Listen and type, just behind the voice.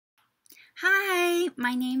Hi,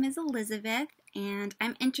 my name is Elizabeth, and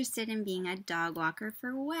I'm interested in being a dog walker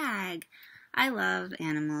for WAG. I love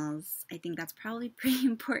animals. I think that's probably pretty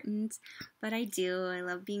important, but I do. I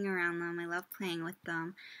love being around them. I love playing with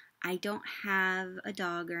them. I don't have a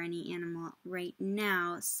dog or any animal right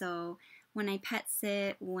now, so when I pet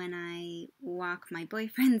sit, when I walk my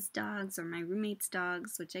boyfriend's dogs or my roommate's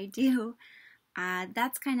dogs, which I do,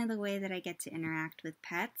 that's kind of the way that I get to interact with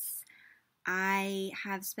pets. I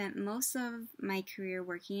have spent most of my career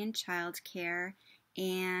working in childcare,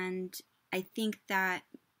 and I think that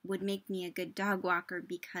would make me a good dog walker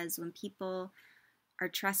because when people are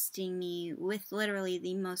trusting me with literally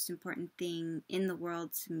the most important thing in the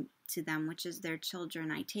world to them, which is their children,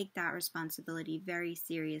 I take that responsibility very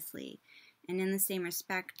seriously. And in the same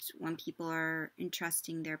respect, when people are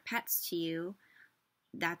entrusting their pets to you,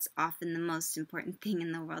 that's often the most important thing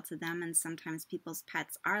in the world to them, and sometimes people's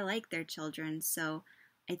pets are like their children, so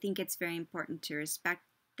I think it's very important to respect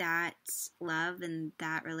that love and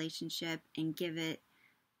that relationship and give it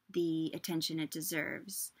the attention it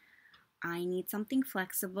deserves. I need something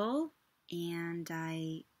flexible, and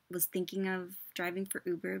I was thinking of driving for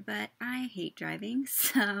Uber, but I hate driving,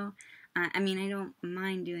 so I don't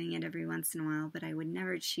mind doing it every once in a while, but I would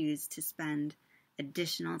never choose to spend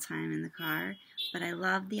additional time in the car. But I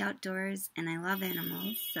love the outdoors and I love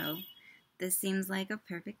animals, so this seems like a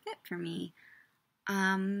perfect fit for me.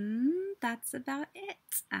 That's about it.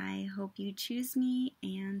 I hope you choose me,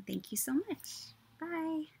 and thank you so much.